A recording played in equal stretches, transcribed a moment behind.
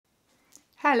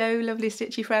Hello lovely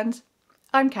stitchy friends,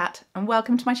 I'm Kat and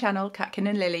welcome to my channel Catkin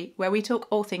and Lily, where we talk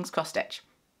all things cross stitch.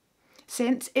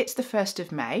 Since it's the 1st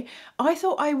of May, I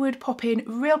thought I would pop in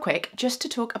real quick just to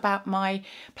talk about my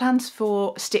plans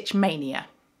for Stitch Maynia.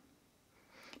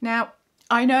 Now,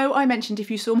 I know I mentioned,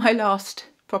 if you saw my last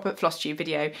proper Flosstube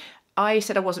video, I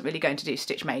said I wasn't really going to do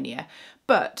Stitch Maynia,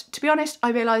 but to be honest,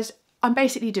 I realised I'm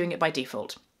basically doing it by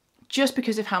default, just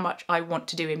because of how much I want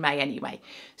to do in May anyway.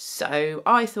 So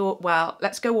I thought, well,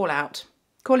 let's go all out,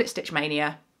 call it Stitch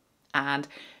Maynia, and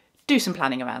do some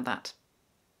planning around that.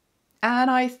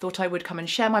 And I thought I would come and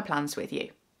share my plans with you.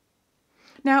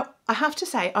 Now, I have to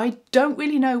say, I don't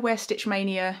really know where Stitch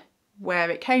Maynia, where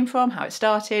it came from, how it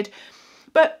started,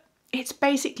 but it's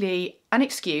basically an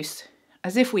excuse,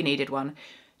 as if we needed one,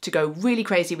 to go really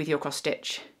crazy with your cross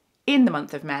stitch in the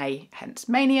month of May, hence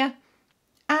Mania,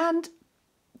 and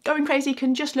going crazy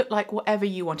can just look like whatever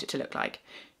you want it to look like.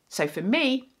 So for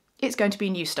me, it's going to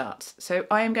be new starts. So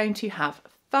I am going to have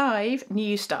 5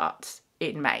 new starts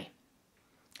in May,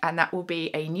 and that will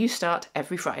be a new start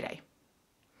every Friday.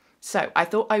 So I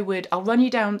thought I'll run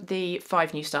you down the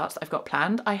 5 new starts that I've got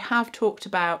planned. I have talked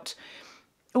about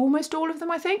almost all of them,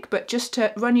 I think, but just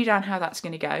to run you down how that's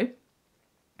going to go.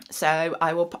 So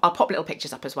I'll pop little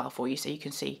pictures up as well for you so you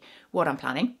can see what I'm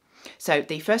planning. So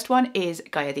the first one is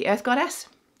Gaia the Earth Goddess,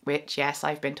 which, yes,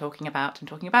 I've been talking about,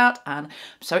 and I'm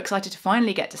so excited to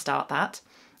finally get to start that.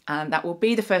 And that will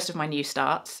be the first of my new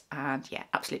starts, and yeah,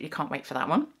 absolutely can't wait for that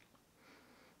one.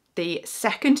 The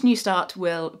second new start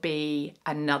will be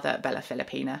another Bella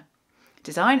Filipina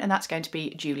design, and that's going to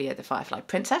be Julia the Firefly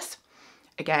Princess.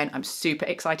 Again, I'm super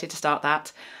excited to start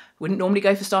that. Wouldn't normally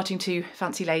go for starting 2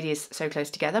 fancy ladies so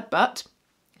close together, but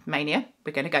Mania,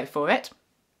 we're going to go for it.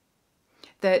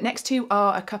 The next 2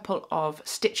 are a couple of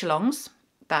stitch-alongs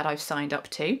that I've signed up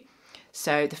to.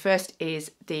 So the first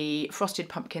is the Frosted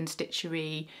Pumpkin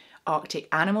Stitchery Arctic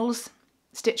Animals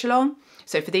stitch-along.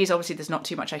 So for these, obviously, there's not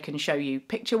too much I can show you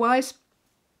picture-wise,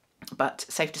 but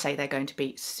safe to say they're going to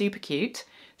be super cute.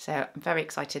 So I'm very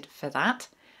excited for that.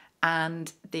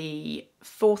 And the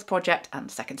 4th project and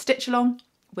 2nd stitch-along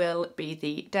will be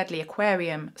the Deadly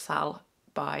Aquarium Sal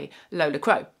by Lola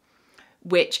Crow,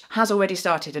 which has already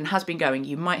started and has been going.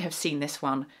 You might have seen this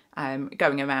one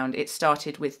going around. It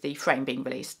started with the frame being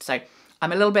released, so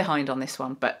I'm a little behind on this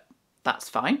one, but that's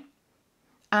fine.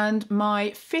 And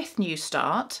my 5th new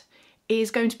start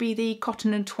is going to be the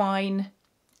Cotton and Twine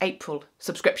April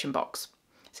subscription box.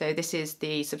 So this is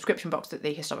the subscription box that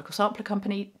the Historical Sampler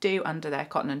Company do under their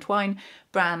Cotton and Twine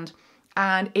brand,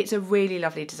 and it's a really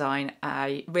lovely design.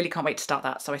 I really can't wait to start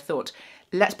that, so I thought,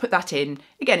 let's put that in.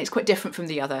 Again, it's quite different from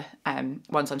the other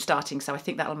ones I'm starting, so I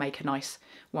think that'll make a nice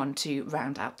one to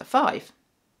round out the 5.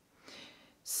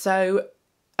 So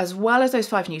as well as those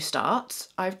 5 new starts,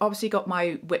 I've obviously got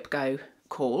my WIPGO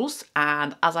calls,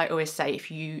 and as I always say, if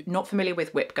you're not familiar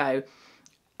with WIPGO,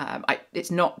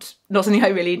 it's not something I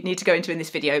really need to go into in this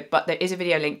video, but there is a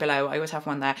video link below. I always have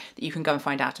one there that you can go and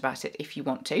find out about it if you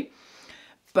want to.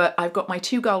 But I've got my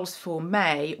 2 goals for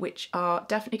May, which are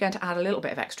definitely going to add a little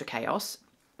bit of extra chaos,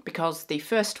 because the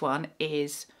first one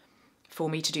is for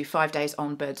me to do 5 days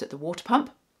on Birds at the Water Pump,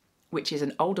 which is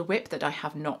an older WIP that I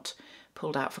have not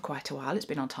pulled out for quite a while. It's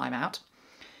been on timeout.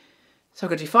 So I'm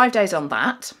going to do 5 days on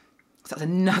that. So that's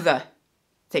another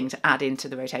thing to add into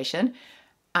the rotation.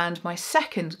 And my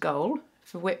 2nd goal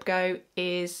for WIPGO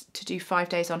is to do 5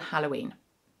 days on Halloween.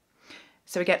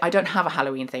 So again, I don't have a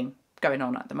Halloween thing going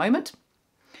on at the moment.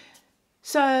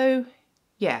 So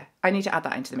yeah, I need to add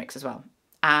that into the mix as well.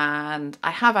 And I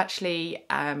have actually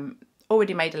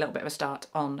already made a little bit of a start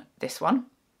on this one.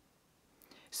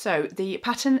 So the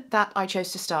pattern that I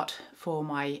chose to start for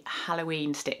my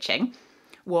Halloween stitching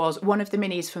was one of the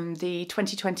minis from the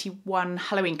 2021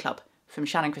 Halloween Club from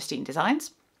Shannon Christine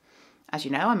Designs. As you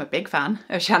know, I'm a big fan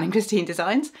of Shannon Christine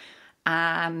Designs,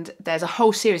 and there's a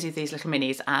whole series of these little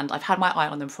minis, and I've had my eye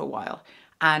on them for a while.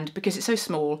 And because it's so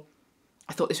small,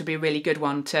 I thought this would be a really good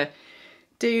one to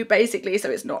do, basically, so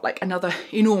it's not like another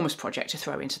enormous project to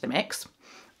throw into the mix.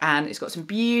 And it's got some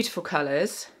beautiful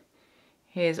colours.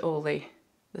 Here's all the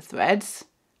threads,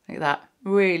 like that,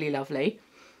 really lovely.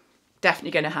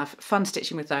 Definitely going to have fun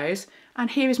stitching with those. And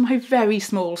here is my very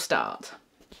small start.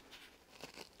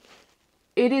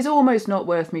 It is almost not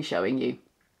worth me showing you.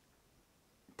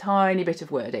 Tiny bit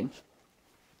of wording.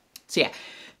 So yeah,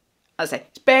 as I say,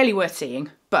 it's barely worth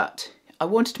seeing, but I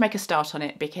wanted to make a start on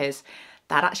it because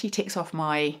that actually ticks off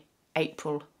my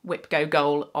April WIPGO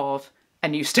goal of a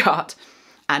new start.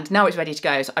 And now it's ready to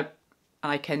go, so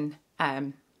I can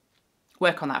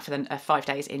work on that for the 5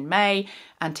 days in May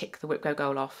and tick the WIPGO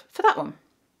goal off for that one.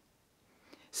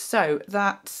 So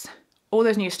that's all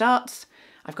those new starts.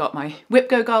 I've got my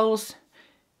WIPGO goals,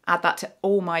 add that to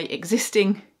all my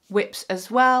existing WIPs as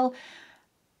well.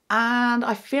 And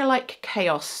I feel like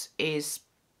chaos is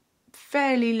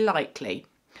fairly likely.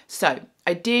 So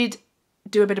I did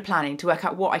do a bit of planning to work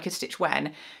out what I could stitch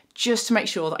when, just to make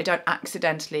sure that I don't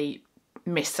accidentally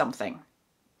miss something.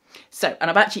 So, and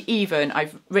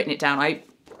I've written it down. I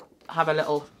have a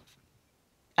little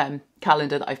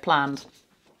calendar that I've planned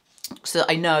so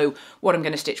that I know what I'm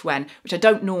going to stitch when, which I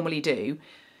don't normally do.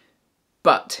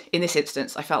 But in this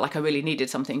instance, I felt like I really needed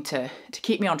something to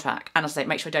keep me on track and, as I say,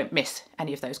 make sure I don't miss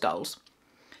any of those goals.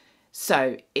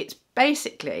 So it's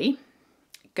basically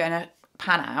going to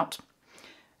pan out.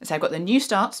 So I've got the new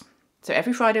starts. So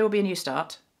every Friday will be a new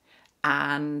start,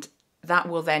 and that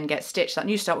will then get stitched. That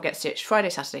new start will get stitched Friday,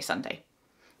 Saturday, Sunday.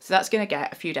 So that's going to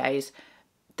get a few days.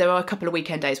 There are a couple of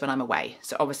weekend days when I'm away,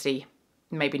 so obviously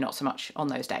maybe not so much on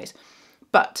those days.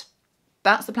 But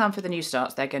that's the plan for the new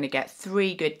starts. They're going to get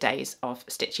 3 good days of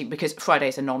stitching, because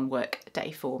Friday's a non-work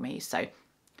day for me. So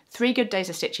 3 good days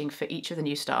of stitching for each of the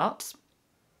new starts.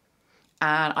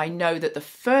 And I know that the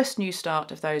first new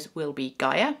start of those will be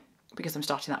Gaia, because I'm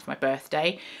starting that for my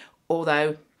birthday.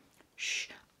 Although,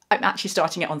 I'm actually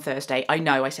starting it on Thursday. I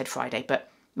know I said Friday, but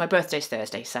my birthday's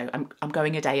Thursday, so I'm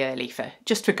going a day early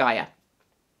just for Gaia.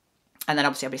 And then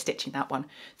obviously I'll be stitching that one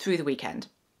through the weekend.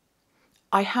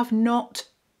 I have not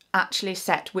actually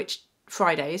set which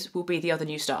Fridays will be the other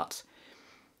new starts,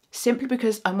 simply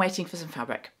because I'm waiting for some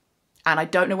fabric and I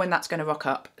don't know when that's going to rock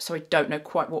up, so I don't know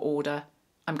quite what order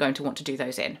I'm going to want to do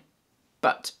those in.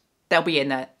 But they'll be in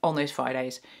there on those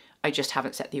Fridays. I just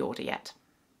haven't set the order yet.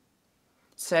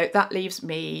 So that leaves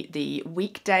me the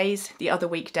weekdays, the other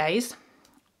weekdays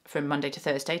from Monday to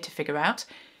Thursday to figure out.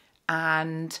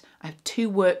 And I have 2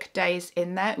 work days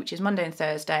in there, which is Monday and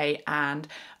Thursday, and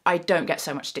I don't get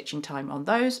so much stitching time on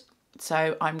those.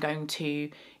 So I'm going to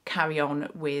carry on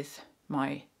with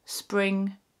my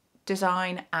spring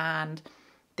design and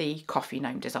the coffee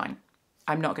gnome design.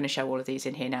 I'm not going to show all of these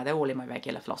in here now. They're all in my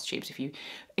regular floss tubes if you're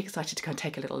excited to go and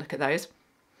take a little look at those.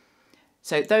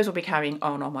 So those will be carrying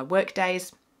on my work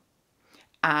days.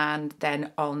 And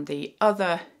then on the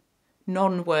other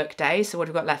non-work days, so what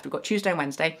have we got left? We've got Tuesday and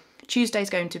Wednesday. Tuesday's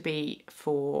going to be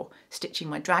for stitching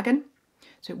my dragon.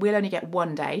 So it will only get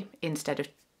 1 day instead of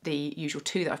the usual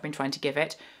 2 that I've been trying to give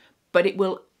it. But it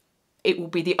will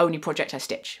be the only project I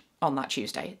stitch on that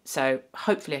Tuesday. So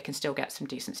hopefully I can still get some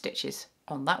decent stitches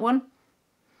on that one.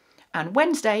 And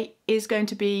Wednesday is going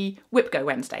to be WIPGO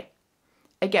Wednesday.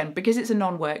 Again, because it's a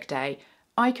non-work day,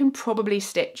 I can probably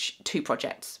stitch 2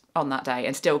 projects on that day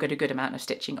and still get a good amount of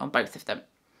stitching on both of them.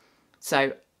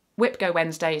 So WIPGO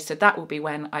Wednesday, so that will be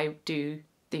when I do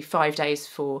the 5 days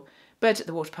for Birds at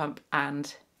the Water Pump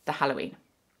and the Halloween.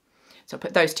 So I'll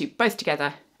put those 2 both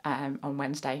together on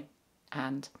Wednesday,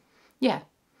 and yeah,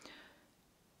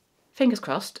 fingers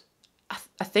crossed.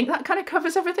 I think that kind of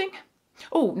covers everything.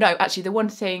 Oh no, actually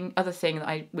the other thing that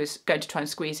I was going to try and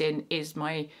squeeze in is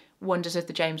my Wonders of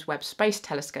the James Webb Space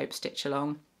Telescope stitch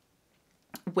along,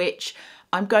 which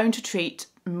I'm going to treat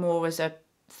more as a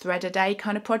thread a day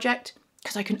kind of project,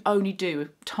 because I can only do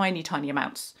tiny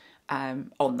amounts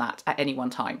on that at any one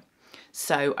time.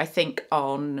 So I think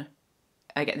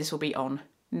again, this will be on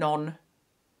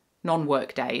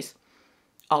non-work days,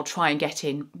 I'll try and get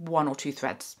in 1 or 2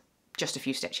 threads, just a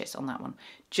few stitches on that one,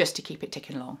 just to keep it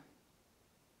ticking along.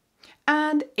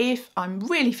 And if I'm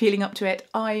really feeling up to it,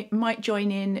 I might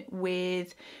join in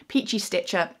with Peachy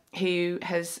Stitcher, who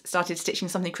has started stitching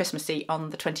something Christmassy on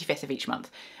the 25th of each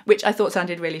month, which I thought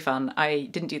sounded really fun. I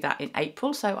didn't do that in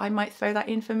April, so I might throw that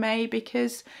in for May,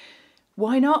 because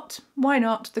why not? Why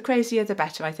not? The crazier the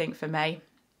better, I think, for May.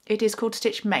 It is called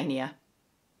Stitch Maynia.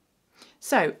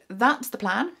 So that's the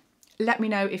plan. Let me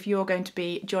know if you're going to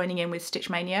be joining in with Stitch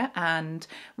Maynia and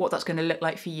what that's going to look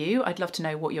like for you. I'd love to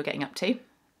know what you're getting up to.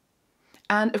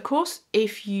 And of course,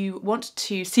 if you want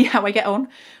to see how I get on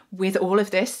with all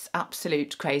of this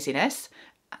absolute craziness,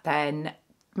 then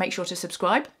make sure to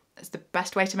subscribe. That's the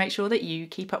best way to make sure that you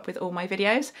keep up with all my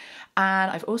videos.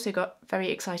 And I've also got, very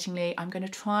excitingly, I'm going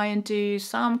to try and do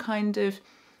some kind of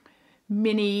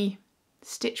mini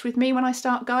stitch with me when I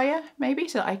start Gaia, maybe,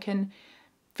 so that I can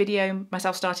video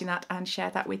myself starting that and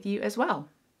share that with you as well.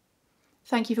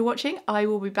 Thank you for watching. I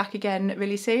will be back again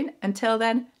really soon. Until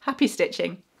then, happy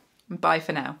stitching. Bye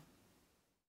for now.